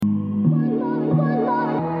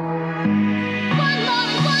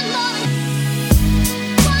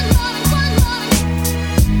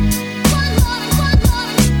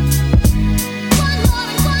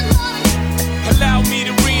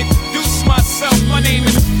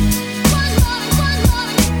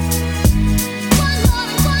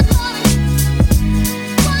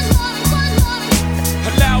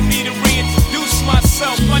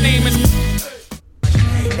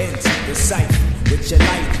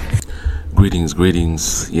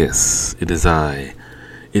Greetings. Yes, it is I.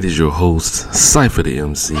 It is your host, Cypher the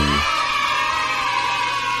MC, the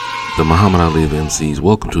Muhammad Ali of MCs.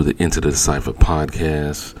 Welcome to the Into the Cypher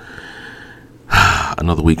podcast.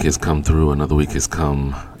 Another week has come through, another week has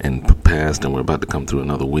come and passed, and we're about to come through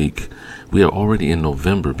another week. We are already in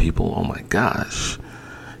November, people. Oh my gosh.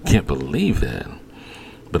 Can't believe that.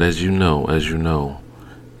 But as you know,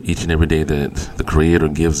 each and every day that the Creator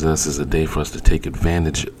gives us is a day for us to take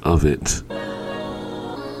advantage of it.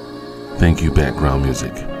 Thank you, background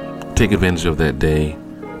music. Take advantage of that day.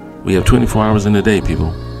 We have 24 hours in a day,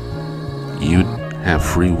 people. You have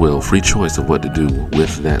free will, free choice of what to do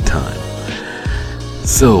with that time.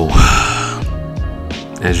 So,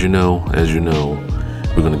 as you know,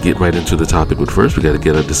 we're going to get right into the topic. But first, we got to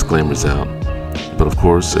get our disclaimers out. But of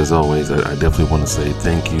course, as always, I definitely want to say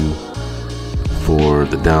thank you for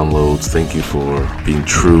the downloads. Thank you for being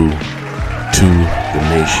true to the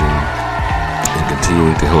nation and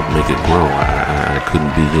continuing to help make it grow. I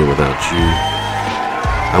couldn't be here without you.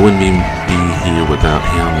 I wouldn't be here without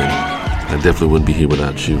him, and I definitely wouldn't be here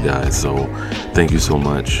without you guys. So thank you so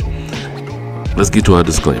much. Let's get to our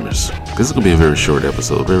disclaimers. This is going to be a very short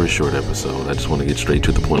episode. I just want to get straight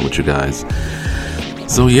to the point with you guys.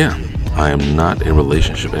 So yeah, I am not a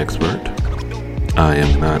relationship expert. I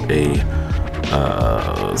am not a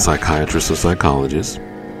psychiatrist or psychologist.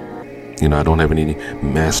 You know, I don't have any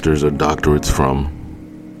masters or doctorates from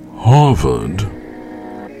Harvard.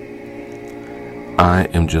 I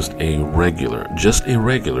am just a regular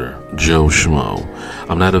Joe Schmo.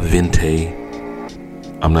 I'm not a Vente.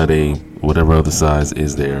 I'm not a whatever other size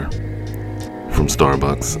is there from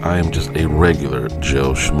Starbucks. I am just a regular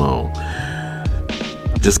Joe Schmo.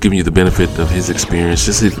 Just giving you the benefit of his experience,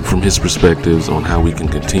 just from his perspectives on how we can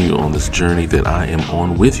continue on this journey that I am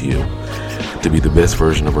on with you to be the best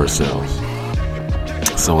version of ourselves.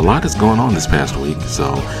 So a lot is going on this past week.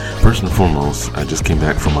 So first and foremost, I just came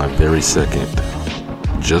back from my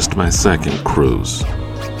second cruise.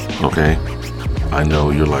 Okay? I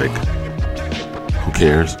know you're like, who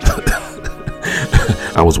cares?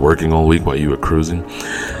 I was working all week while you were cruising.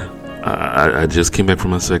 I just came back from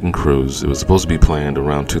my second cruise. It was supposed to be planned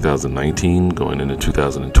around 2019, going into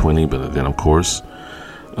 2020, but then, of course,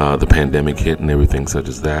 the pandemic hit and everything such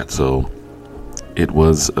as that. So it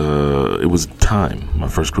was time. My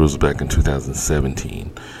first cruise was back in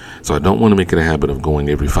 2017. So I don't want to make it a habit of going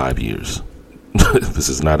every 5 years. This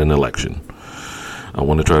is not an election. I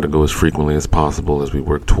want to try to go as frequently as possible as we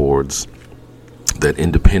work towards that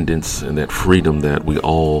independence and that freedom that we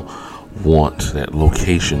all want, that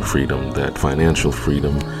location freedom, that financial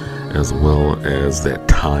freedom, as well as that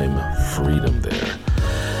time freedom there.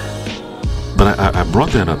 But I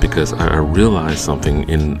brought that up because I realized something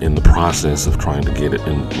in the process of trying to get it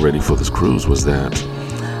ready for this cruise, was that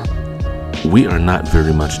we are not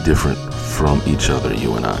very much different from each other,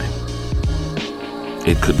 you and I.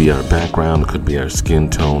 It could be our background, it could be our skin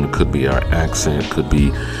tone, it could be our accent, it could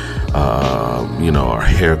be our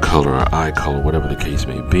hair color, our eye color, whatever the case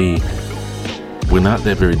may be. We're not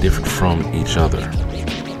that very different from each other.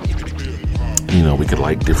 You know, we could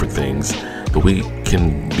like different things, but we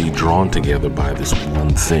can be drawn together by this one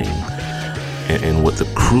thing. And what the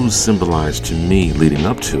cruise symbolized to me leading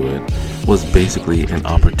up to it was basically an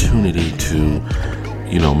opportunity to,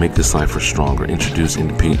 make the Cypher stronger, introduce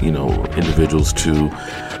individuals to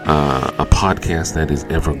a podcast that is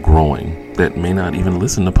ever growing, that may not even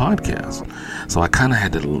listen to podcasts. So I kind of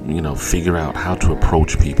had to, figure out how to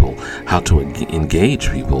approach people, how to engage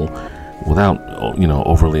people without,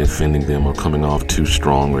 overly offending them or coming off too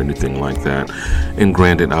strong or anything like that. And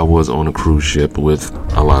granted, I was on a cruise ship with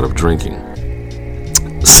a lot of drinking.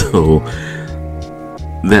 So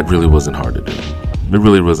that really wasn't hard to do. It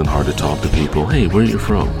really wasn't hard to talk to people. Hey, where are you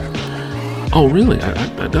from? Oh, really?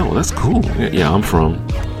 I don't. That's cool. Yeah, I'm from.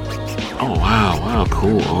 Oh, wow,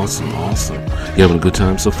 cool, awesome. You having a good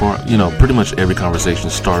time so far? Pretty much every conversation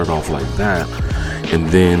started off like that, and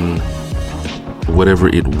then wherever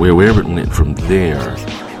it went from there,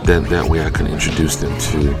 that way I can introduce them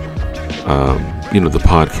to, the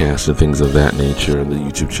podcast and things of that nature, the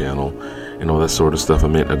YouTube channel, and all that sort of stuff. I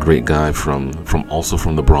met a great guy from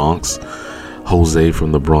the Bronx, Jose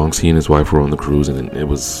from the Bronx. He and his wife were on the cruise, and it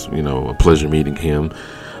was, a pleasure meeting him.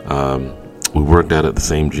 We worked out at the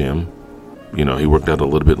same gym. He worked out a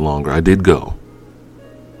little bit longer. I did go.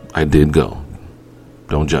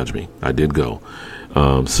 Don't judge me. I did go.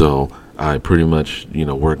 So I pretty much,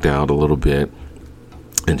 worked out a little bit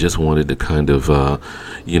and just wanted to kind of,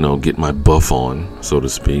 get my buff on, so to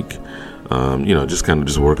speak. just kind of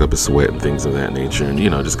just work up a sweat and things of that nature, and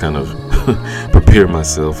just kind of prepare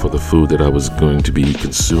myself for the food that I was going to be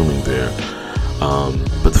consuming there.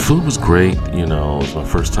 But the food was great. It was my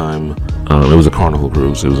first time. It was a Carnival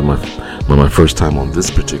cruise. It was my first time on this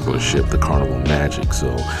particular ship, the Carnival Magic. So,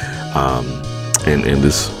 and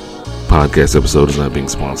this podcast episode is not being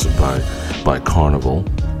sponsored by Carnival,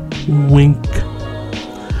 wink,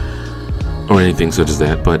 or anything such as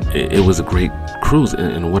that. But it was a great cruise,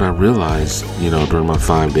 and what I realized, during my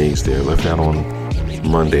 5 days there, I left out on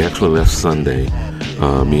Monday. Actually, left Sunday.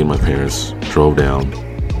 Me and my parents drove down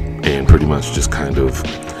and pretty much just kind of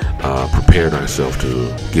prepared ourselves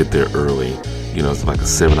to get there early. It's like a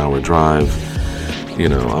 7-hour drive.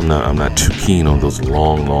 I'm not too keen on those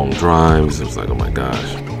long drives. It was like, oh my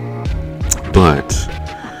gosh. But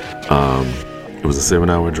it was a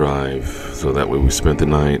 7-hour drive, so that way we spent the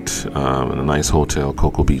night in a nice hotel,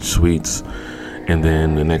 Cocoa Beach Suites, and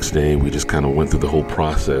then the next day we just kind of went through the whole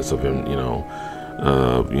process of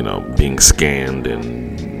being scanned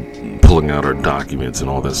and pulling out our documents and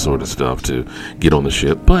all that sort of stuff to get on the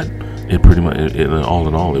ship. But it pretty much, all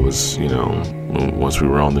in all, it was, once we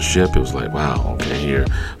were on the ship, it was like, wow, okay, here,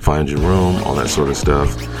 find your room, all that sort of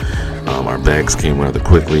stuff. Our bags came rather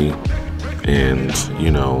quickly, and,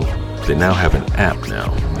 they now have an app now.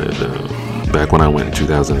 Back when I went in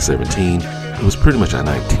 2017, it was pretty much an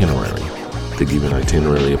itinerary. They give you an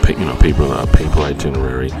itinerary, a paper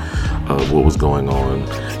itinerary of what was going on,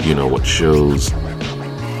 what shows,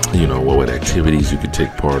 what activities you could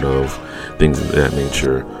take part of, things of that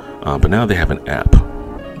nature. But now they have an app.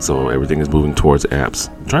 So everything is moving towards apps.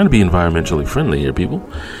 I'm trying to be environmentally friendly here, people.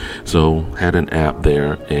 So had an app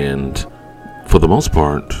there, and for the most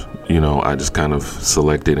part, I just kind of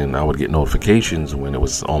selected, and I would get notifications when it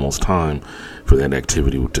was almost time for that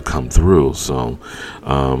activity to come through. So,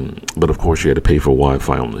 but of course you had to pay for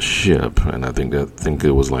Wi-Fi on the ship, and I think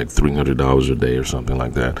it was like $300 a day or something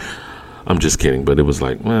like that. I'm just kidding, but it was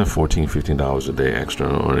like $14, $15 a day extra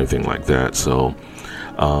or anything like that. So,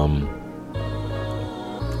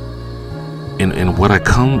 and what I've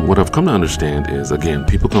come to understand is, again,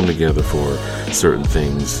 people come together for certain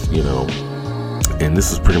things, and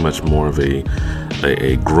this is pretty much more of a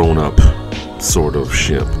grown-up sort of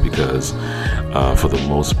ship, because for the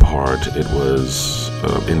most part it was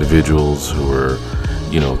individuals who were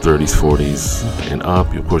 30s, 40s and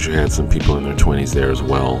up. Of course, you had some people in their 20s there as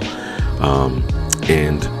well,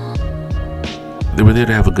 and they were there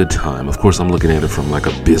to have a good time. Of course, I'm looking at it from like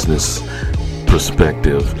a business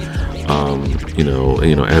perspective,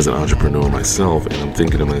 as an entrepreneur myself, and I'm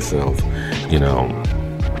thinking to myself,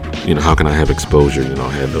 how can I have exposure?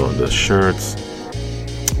 I had the shirts,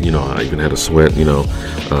 I even had a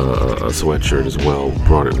sweatshirt as well,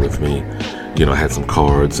 brought it with me. I had some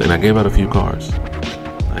cards, and I gave out a few cards.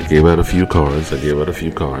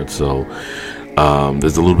 So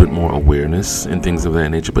there's a little bit more awareness and things of that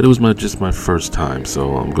nature, but it was just my first time,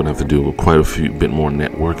 so I'm going to have to do quite a bit more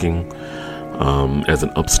networking as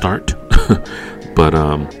an upstart. But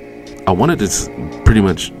I wanted to pretty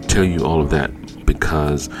much tell you all of that,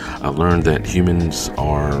 because I learned that humans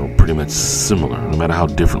are pretty much similar. No matter how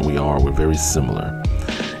different we are, we're very similar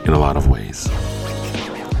in a lot of ways.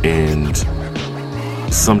 And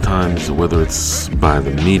sometimes, whether it's by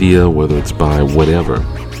the media, whether it's by whatever,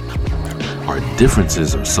 our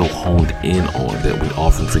differences are so honed in on that we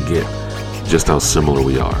often forget just how similar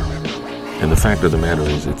we are. And the fact of the matter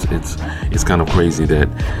is, it's kind of crazy that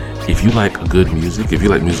if you like good music, if you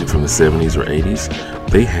like music from the 70s or 80s,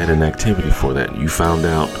 they had an activity for that. You found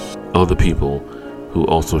out other people who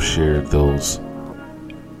also shared those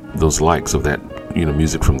likes of that,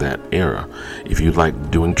 music from that era. If you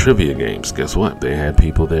like doing trivia games, guess what? They had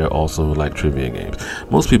people there also who like trivia games.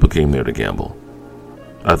 Most people came there to gamble.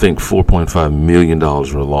 I think $4.5 million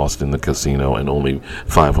were lost in the casino, and only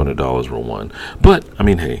 $500 were won. But,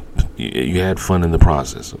 hey, you had fun in the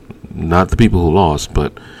process. Not the people who lost,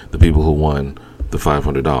 but the people who won the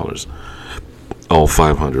 $500. All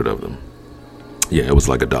 500 of them. Yeah, it was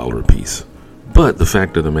like $1 a piece. But the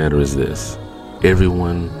fact of the matter is this.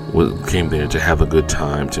 Everyone came there to have a good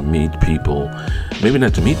time, to meet people. Maybe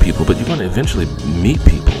not to meet people, but you're going to eventually meet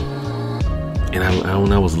people. And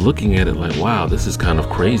when I was looking at it, like, wow, this is kind of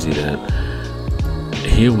crazy that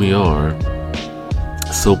here we are,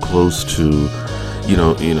 so close to,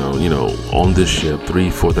 on this ship,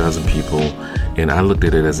 3,000-4,000 people, and I looked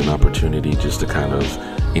at it as an opportunity just to kind of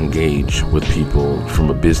engage with people from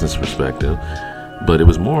a business perspective. But it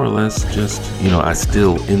was more or less just, I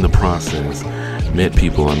still, in the process, met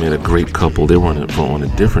people. I met a great couple. They were on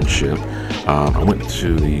a different ship. I went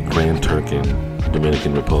to the Grand Turk in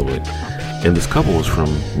Dominican Republic, And this couple was from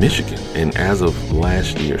Michigan. And as of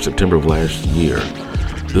last year, September of last year,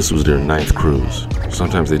 this was their 9th cruise.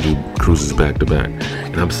 Sometimes they do cruises back to back.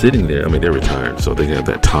 And I'm sitting there. I mean, they're retired, so they have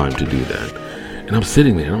that time to do that. And I'm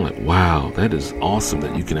sitting there and I'm like, wow, that is awesome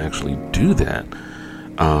that you can actually do that.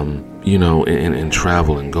 And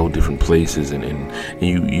travel and go different places and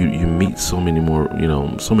you meet so many more,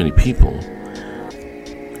 so many people.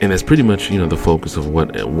 And that's pretty much, the focus of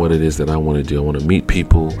what it is that I want to do. I want to meet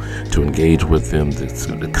people, to engage with them,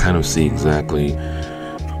 to kind of see exactly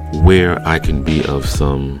where I can be of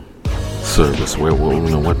some service,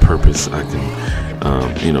 what purpose I can,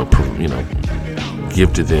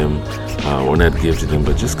 give to them, or not give to them,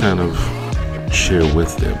 but just kind of share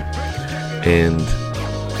with them. And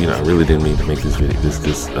I really didn't mean to make this video,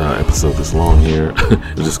 this episode this long here.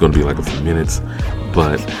 It's just going to be like a few minutes,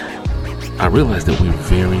 but I realized that we're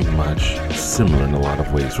very much similar in a lot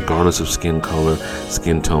of ways, regardless of skin color,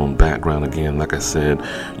 skin tone, background. Again, like I said,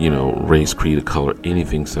 race, creed, color,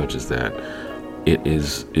 anything such as that. It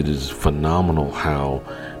is phenomenal how,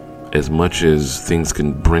 as much as things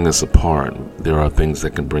can bring us apart, there are things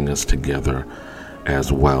that can bring us together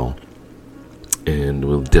as well. And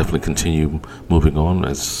we'll definitely continue moving on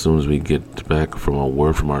as soon as we get back from a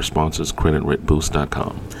word from our sponsors,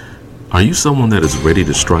 CreditRentBoost.com. Are you someone that is ready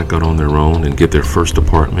to strike out on their own and get their first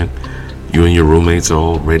apartment? You and your roommates are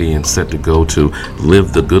all ready and set to go to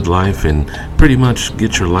live the good life and pretty much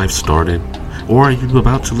get your life started? Or are you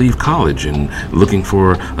about to leave college and looking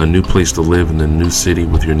for a new place to live in the new city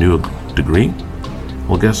with your new degree?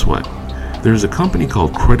 Well, guess what? There's a company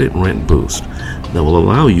called Credit Rent Boost that will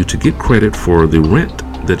allow you to get credit for the rent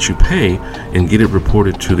that you pay and get it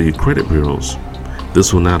reported to the credit bureaus.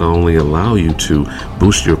 This will not only allow you to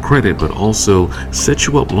boost your credit, but also set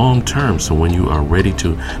you up long term, so when you are ready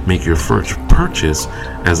to make your first purchase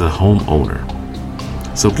as a homeowner.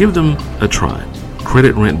 So give them a try.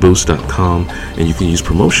 CreditRentBoost.com, and you can use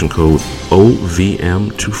promotion code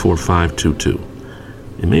OVM24522.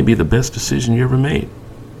 It may be the best decision you ever made.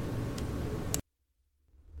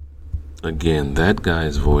 Again, that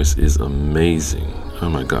guy's voice is amazing. Oh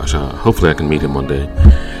my gosh, hopefully I can meet him one day.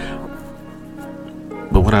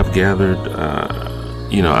 But what I've gathered,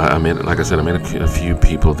 I met, like I said, I met a few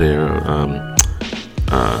people there.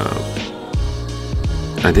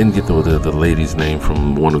 I didn't get the lady's name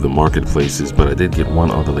from one of the marketplaces, but I did get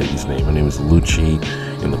one other lady's name. Her name is Lucci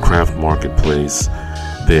in the craft marketplace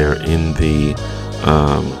there in the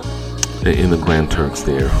Grand Turks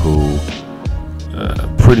there, who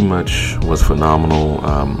pretty much was phenomenal.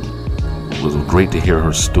 It was great to hear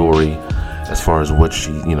her story as far as what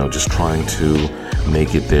she, just trying to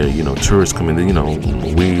make it there. Tourists come in,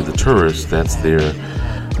 we, the tourists, that's their,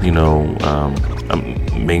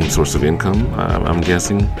 main source of income, I'm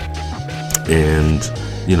guessing. And,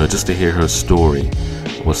 just to hear her story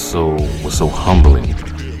was so humbling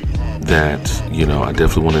that, I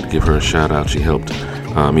definitely wanted to give her a shout out. She helped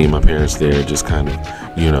me and my parents there, just kind of,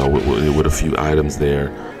 with a few items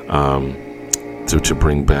there to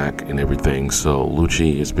bring back and everything. So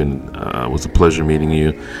Lucci, it's been was a pleasure meeting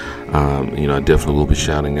you. I definitely will be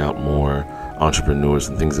shouting out more entrepreneurs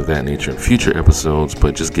and things of that nature in future episodes,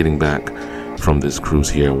 but just getting back from this cruise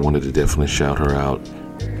here, I wanted to definitely shout her out.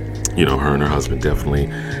 Her and her husband definitely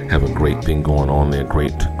have a great thing going on there,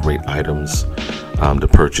 great items to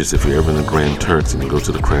purchase. If you're ever in the Grand Turks and you go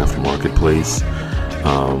to the craft marketplace,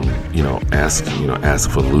 ask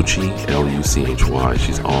for Lucci, Luchy.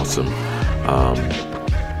 She's awesome.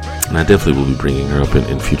 And I definitely will be bringing her up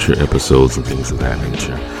in future episodes and things of that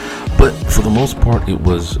nature. But for the most part, it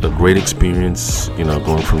was a great experience,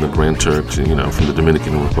 going from the Grand Turks, from the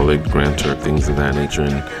Dominican Republic, Grand Turk, things of that nature.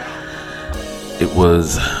 And it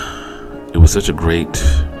was such a great,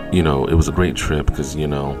 it was a great trip because,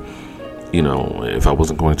 if I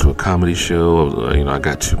wasn't going to a comedy show, I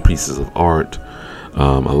got 2 pieces of art.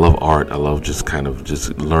 I love art. I love just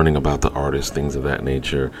learning about the artists, things of that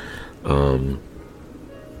nature.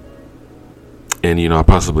 And, I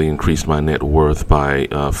possibly increased my net worth by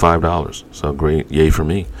 $5. So great. Yay for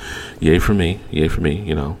me. Yay for me. Yay for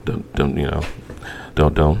me. Don't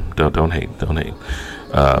hate. Don't hate.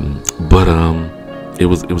 But it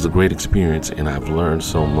was a great experience, and I've learned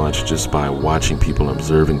so much just by watching people,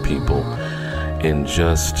 observing people, and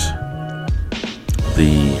just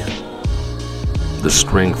the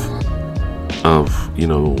strength of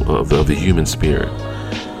the human spirit.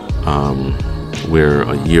 We're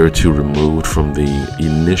a year or 2 removed from the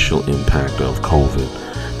initial impact of COVID,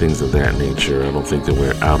 things of that nature. I don't think that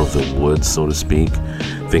we're out of the woods, so to speak.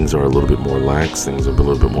 Things are a little bit more lax. Things are a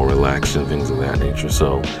little bit more relaxed and things of that nature.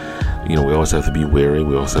 So we always have to be wary.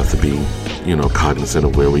 We also have to be, cognizant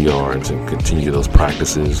of where we are and to continue those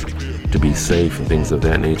practices to be safe and things of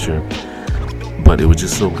that nature. But it was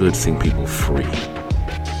just so good seeing people free.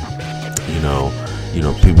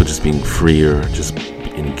 People just being freer, just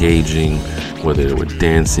engaging, whether they were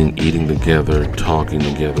dancing, eating together, talking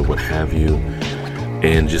together, what have you.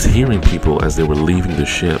 And just hearing people as they were leaving the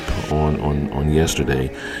ship on yesterday,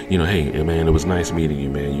 hey, man, it was nice meeting you,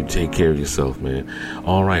 man. You take care of yourself, man.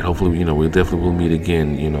 All right, hopefully, we definitely will meet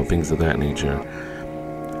again, things of that nature.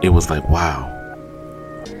 It was like, wow.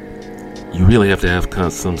 You really have to have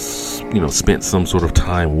spent some sort of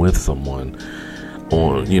time with someone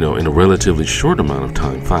or, in a relatively short amount of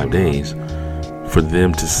time, 5 days, for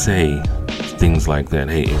them to say things like that.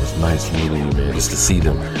 Hey, it was nice meeting you, man. Just to see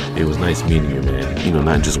them, it was nice meeting you, man.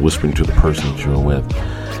 Not just whispering to the person that you're with.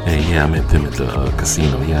 Hey, yeah, I met them at the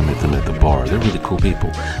casino. Yeah, I met them at the bar. They're really cool people.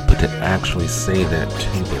 But to actually say that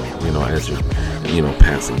to them, as you're,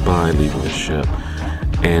 passing by, leaving the ship.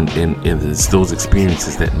 And it's those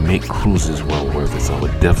experiences that make cruises well worth it. So I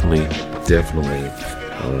would definitely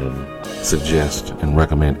suggest and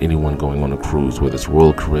recommend anyone going on a cruise, whether it's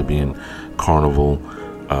Royal Caribbean, Carnival,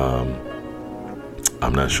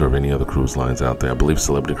 I'm not sure of any other cruise lines out there. I believe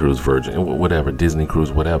Celebrity Cruise, Virgin, whatever, Disney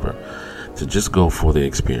Cruise, whatever, to just go for the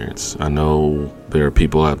experience. I know there are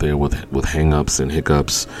people out there with hang-ups and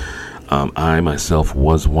hiccups. I myself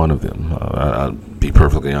was one of them. I'll be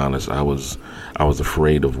perfectly honest. I was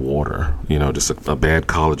afraid of water. Just a bad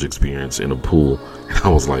college experience in a pool. And I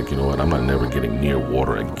was like, you know what? I'm not never getting near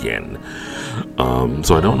water again.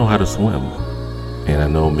 So I don't know how to swim. And I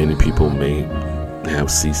know many people may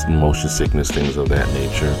have motion sickness, things of that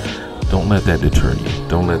nature. Don't let that deter you.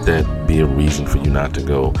 Don't let that be a reason for you not to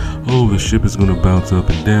go. Oh, the ship is going to bounce up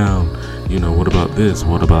and down. What about this?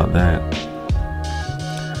 What about that?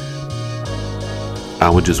 I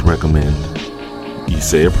would just recommend you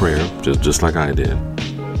say a prayer, just like I did.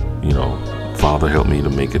 Father, help me to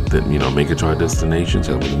make it make it to our destinations.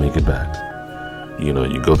 Help me to make it back. You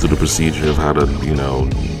go through the procedure of how to,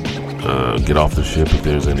 get off the ship if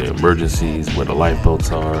there's any emergencies, where the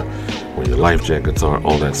lifeboats are, where your life jackets are,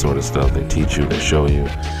 all that sort of stuff. They teach you, they show you.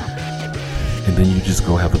 And then you just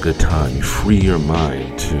go have a good time. You free your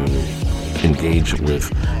mind to engage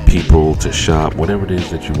with people, to shop, whatever it is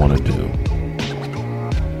that you want to do.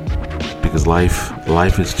 Because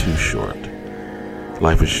life is too short.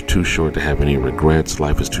 Life is too short to have any regrets.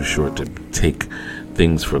 Life is too short to take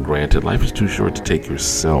things for granted. Life is too short to take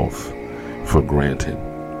yourself for granted.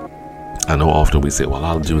 I know often we say, well,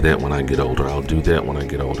 I'll do that when I get older. I'll do that when I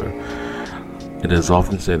get older. It is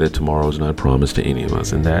often said that tomorrow is not promised to any of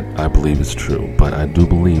us, and that I believe is true. But I do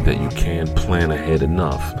believe that you can plan ahead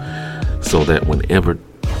enough so that whenever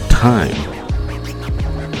time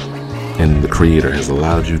and the Creator has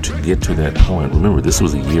allowed you to get to that point, remember, this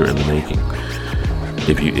was a year in the making.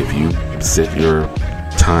 If you set your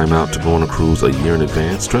time out to go on a cruise a year in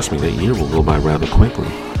advance, trust me, that year will go by rather quickly.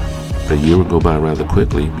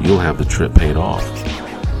 You'll have the trip paid off.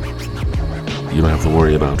 You don't have to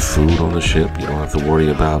worry about food on the ship. You don't have to worry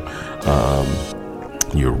about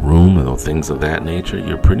your room and things of that nature.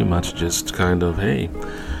 You're pretty much just kind of, hey,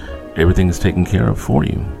 everything is taken care of for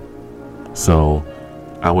you. So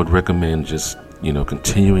I would recommend just,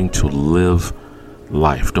 continuing to live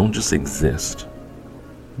life. Don't just exist.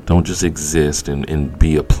 Don't just exist and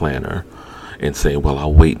be a planner and say, well,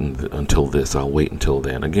 I'll wait until this, I'll wait until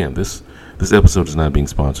then. Again, this episode is not being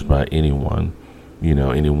sponsored by anyone,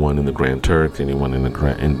 anyone in the Grand Turks, anyone in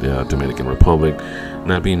the Dominican Republic,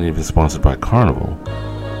 not being even sponsored by Carnival,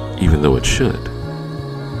 even though it should.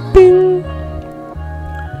 Bing!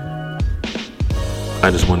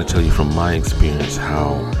 I just want to tell you from my experience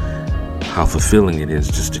how fulfilling it is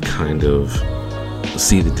just to kind of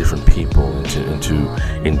see the different people and to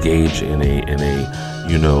engage in a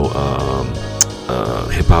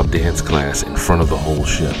hip hop dance class in front of the whole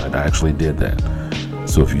ship. I actually did that.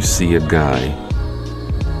 So if you see a guy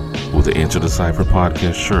with the Enter the Cypher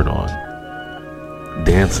podcast shirt on,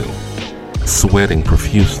 dancing, sweating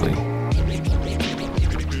profusely,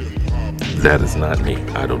 that is not me.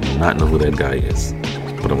 I do not know who that guy is,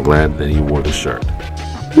 but I'm glad that he wore the shirt.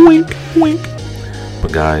 Wink, wink.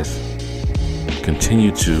 But guys,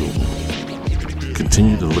 continue to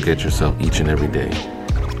look at yourself each and every day.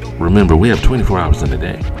 Remember, we have 24 hours in a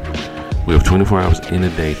day. We have 24 hours in a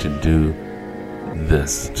day to do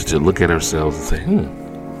this, to look at ourselves and say,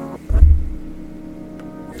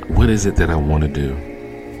 what is it that I want to do?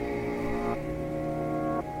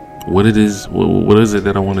 What is it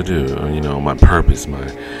that I want to do? My purpose, my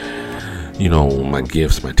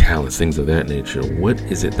gifts, my talents, things of that nature. What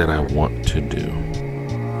is it that I want to do?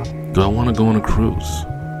 Do I want to go on a cruise?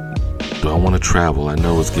 Do I want to travel? I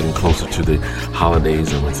know it's getting closer to the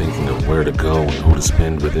holidays and we're thinking of where to go and who to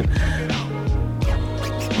spend with it.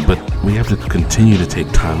 But we have to continue to take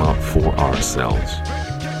time out for ourselves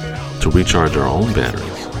to recharge our own batteries.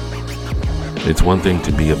 It's one thing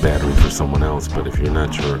to be a battery for someone else, but if you're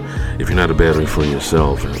not a battery for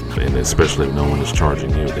yourself, and especially if no one is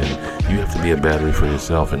charging you, then you have to be a battery for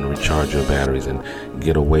yourself and recharge your batteries and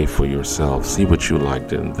get away for yourself. See what you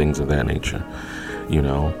liked and things of that nature. You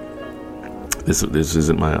know, this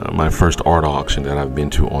isn't my first art auction that I've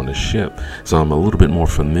been to on a ship, so I'm a little bit more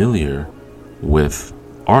familiar with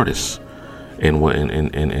artists and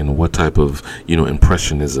what type of, you know,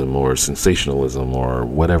 impressionism or sensationalism or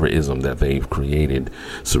whatever ism that they've created,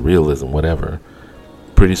 surrealism, whatever.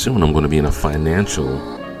 Pretty soon I'm going to be in a financial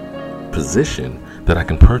position that I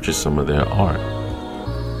can purchase some of their art.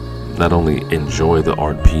 Not only enjoy the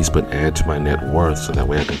art piece, but add to my net worth so that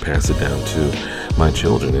way I can pass it down to my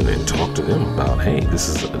children and talk to them about, hey,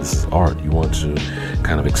 this is art. You want to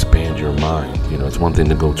kind of expand your mind. You know, it's one thing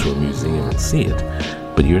to go to a museum and see it,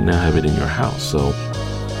 but you now have it in your house. So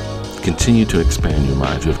continue to expand your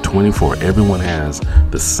mind. You have 24. Everyone has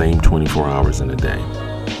the same 24 hours in a day.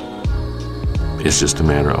 It's just a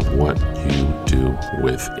matter of what you do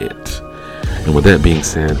with it. And with that being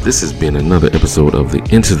said, this has been another episode of the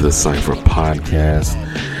Into the Cypher podcast,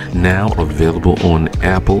 now available on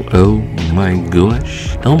Apple. Oh my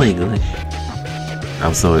gosh.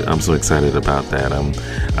 I'm so excited about that.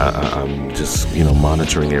 I'm just, you know,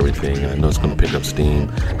 monitoring everything. I know it's going to pick up steam.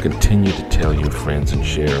 Continue to tell your friends and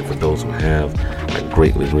share. For those who have, I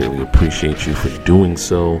greatly appreciate you for doing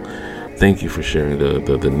so. Thank you for sharing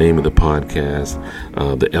the name of the podcast,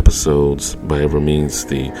 the episodes, by ever means,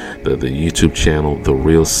 the YouTube channel, The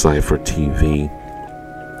Real Cypher TV.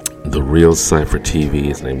 The Real Cypher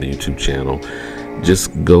TV is the name of the YouTube channel.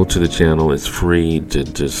 Just go to the channel. It's free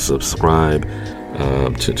to subscribe,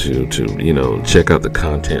 to you know, check out the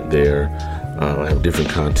content there. I have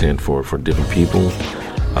different content for different people.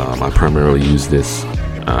 I primarily use this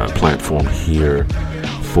platform here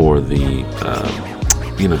for the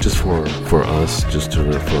you know, just for us, just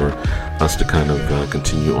for us to kind of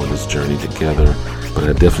continue on this journey together. But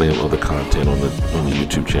I definitely have other content on the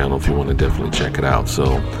YouTube channel if you want to definitely check it out. So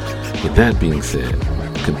with that being said,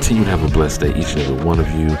 continue to have a blessed day, each and every one of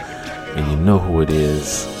you. And you know who it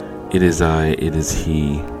is. It is I, it is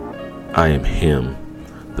he, I am him.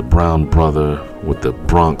 The brown brother with the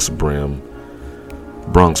Bronx brim,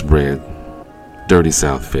 Bronx bread, dirty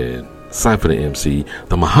South fed, Cypher the MC,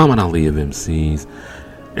 the Muhammad Ali of MCs.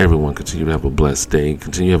 Everyone, continue to have a blessed day.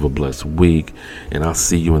 Continue to have a blessed week. And I'll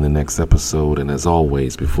see you in the next episode. And as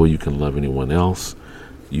always, before you can love anyone else,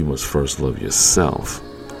 you must first love yourself.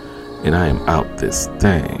 And I am out this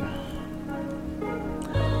thing.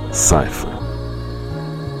 Cypher.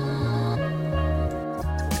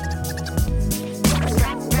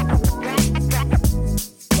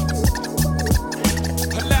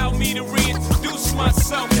 Allow me to reintroduce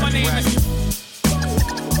myself. My name is...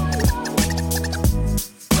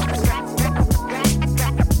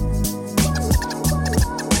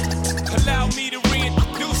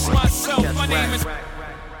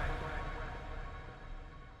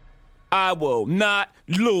 I will not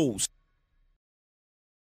lose.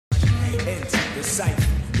 Into the cypher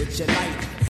with your light.